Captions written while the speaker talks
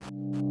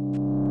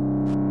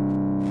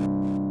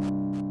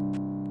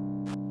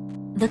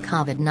The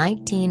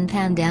COVID-19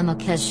 pandemic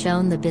has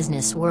shown the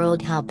business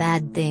world how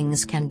bad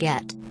things can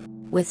get.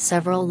 With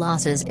several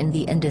losses in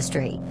the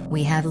industry,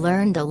 we have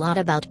learned a lot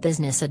about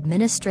business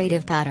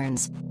administrative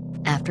patterns.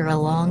 After a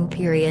long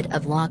period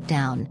of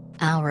lockdown,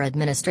 our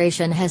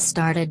administration has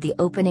started the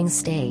opening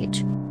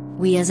stage.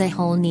 We as a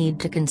whole need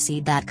to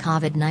concede that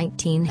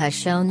COVID-19 has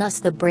shown us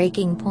the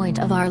breaking point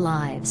of our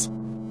lives.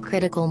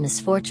 Critical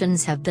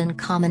misfortunes have been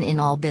common in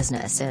all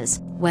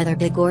businesses, whether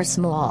big or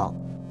small.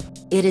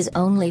 It is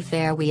only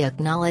fair we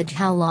acknowledge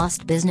how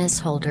lost business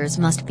holders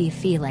must be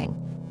feeling.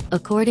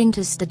 According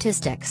to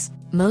statistics,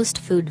 most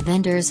food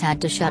vendors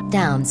had to shut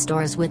down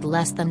stores with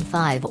less than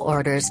 5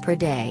 orders per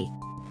day.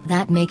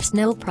 That makes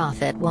no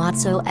profit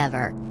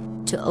whatsoever.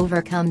 To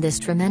overcome this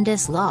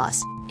tremendous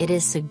loss, it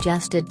is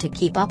suggested to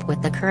keep up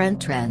with the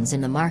current trends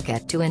in the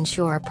market to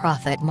ensure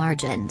profit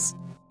margins.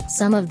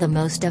 Some of the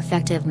most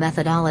effective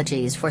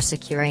methodologies for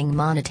securing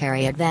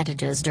monetary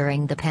advantages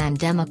during the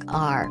pandemic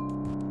are: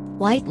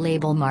 white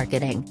label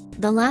marketing.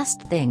 The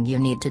last thing you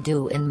need to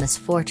do in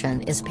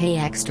misfortune is pay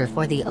extra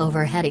for the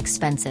overhead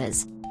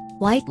expenses.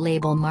 White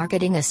label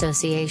marketing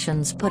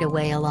associations put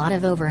away a lot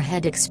of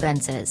overhead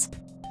expenses.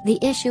 The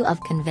issue of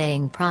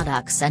conveying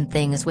products and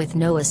things with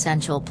no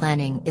essential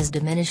planning is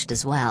diminished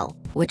as well,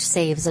 which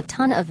saves a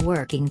ton of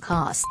working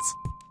costs.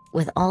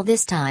 With all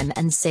this time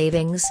and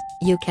savings,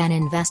 you can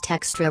invest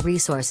extra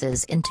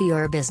resources into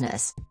your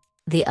business.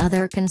 The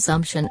other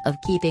consumption of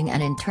keeping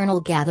an internal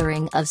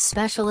gathering of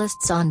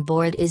specialists on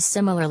board is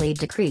similarly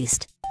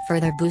decreased,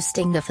 further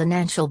boosting the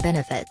financial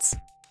benefits.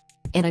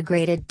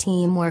 Integrated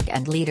teamwork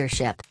and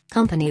leadership.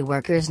 Company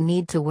workers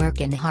need to work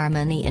in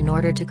harmony in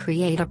order to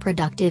create a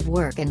productive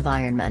work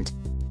environment.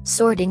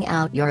 Sorting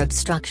out your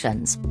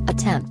obstructions,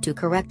 attempt to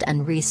correct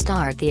and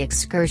restart the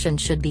excursion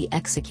should be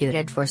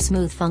executed for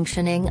smooth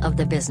functioning of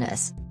the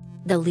business.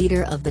 The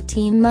leader of the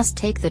team must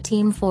take the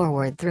team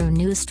forward through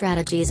new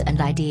strategies and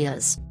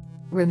ideas.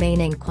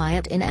 Remaining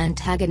quiet in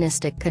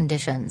antagonistic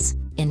conditions,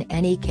 in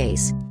any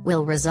case,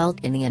 will result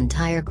in the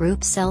entire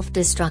group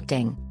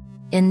self-destructing.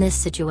 In this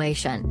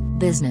situation,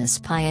 business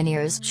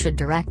pioneers should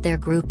direct their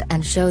group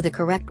and show the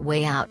correct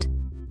way out.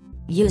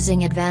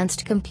 Using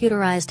advanced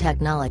computerized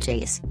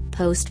technologies.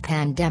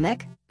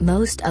 Post-pandemic,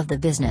 most of the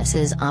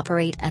businesses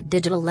operate at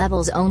digital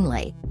levels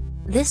only.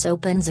 This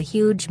opens a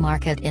huge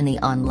market in the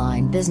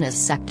online business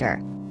sector.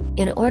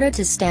 In order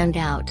to stand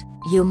out,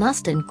 you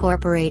must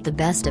incorporate the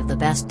best of the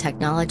best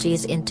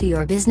technologies into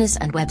your business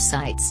and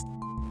websites.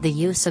 The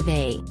use of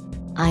AI.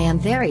 I am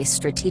very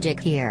strategic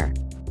here.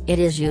 It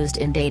is used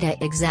in data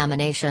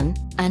examination,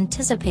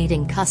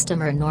 anticipating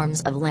customer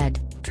norms of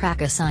lead,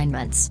 track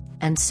assignments,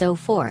 and so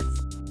forth.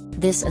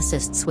 This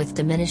assists with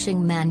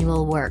diminishing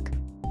manual work.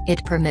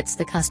 It permits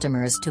the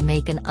customers to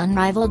make an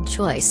unrivaled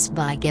choice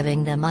by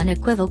giving them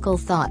unequivocal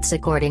thoughts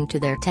according to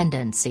their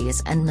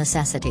tendencies and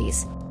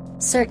necessities.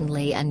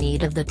 Certainly a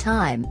need of the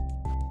time.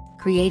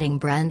 Creating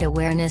brand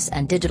awareness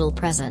and digital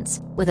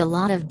presence. With a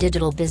lot of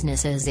digital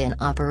businesses in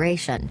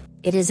operation,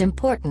 it is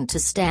important to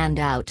stand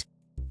out.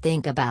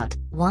 Think about,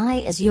 why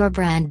is your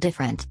brand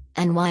different,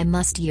 and why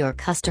must your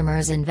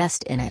customers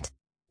invest in it?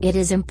 It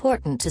is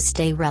important to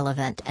stay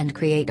relevant and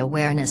create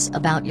awareness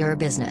about your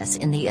business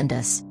in the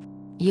industry.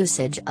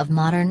 Usage of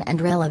modern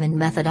and relevant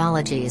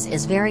methodologies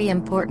is very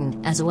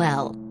important as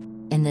well.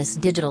 In this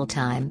digital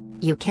time,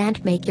 you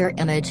can't make your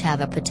image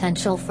have a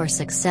potential for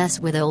success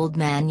with old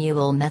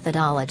manual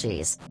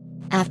methodologies.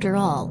 After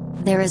all,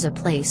 there is a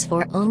place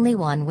for only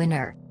one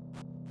winner.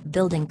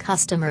 Building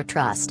customer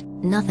trust.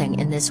 Nothing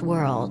in this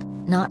world,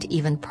 not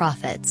even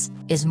profits,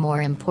 is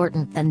more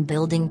important than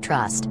building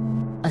trust.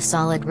 A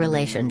solid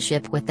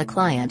relationship with the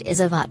client is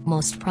of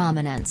utmost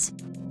prominence.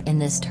 In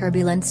this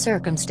turbulent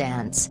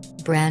circumstance,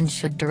 brands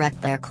should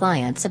direct their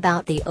clients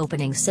about the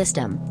opening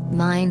system,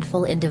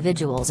 mindful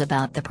individuals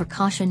about the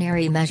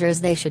precautionary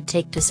measures they should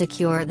take to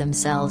secure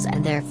themselves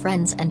and their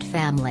friends and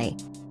family.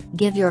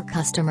 Give your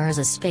customers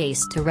a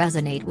space to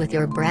resonate with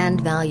your brand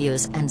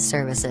values and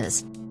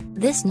services.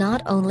 This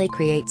not only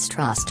creates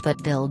trust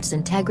but builds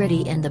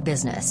integrity in the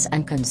business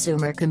and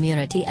consumer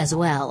community as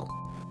well.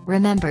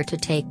 Remember to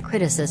take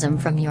criticism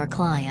from your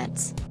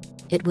clients.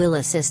 It will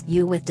assist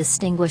you with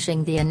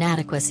distinguishing the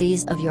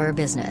inadequacies of your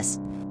business.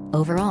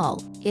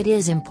 Overall, it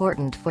is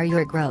important for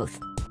your growth.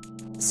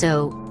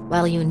 So,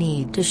 while you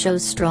need to show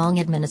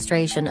strong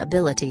administration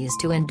abilities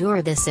to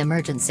endure this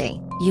emergency,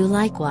 you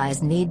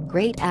likewise need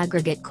great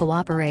aggregate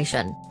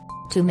cooperation.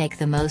 To make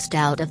the most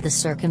out of the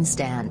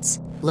circumstance,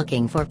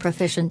 looking for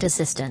proficient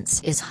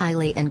assistance is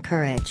highly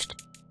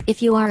encouraged.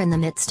 If you are in the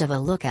midst of a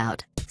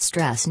lookout,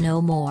 stress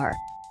no more.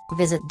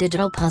 Visit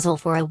Digital Puzzle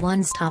for a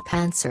one-stop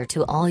answer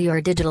to all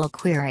your digital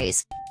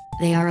queries.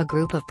 They are a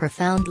group of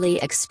profoundly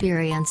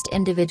experienced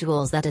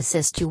individuals that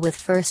assist you with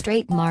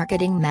first-rate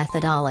marketing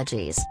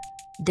methodologies.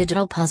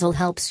 Digital Puzzle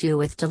helps you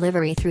with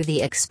delivery through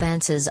the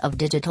expanses of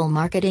digital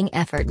marketing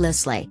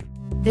effortlessly.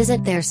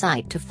 Visit their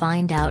site to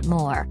find out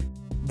more.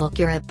 Book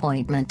your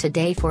appointment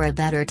today for a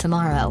better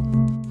tomorrow.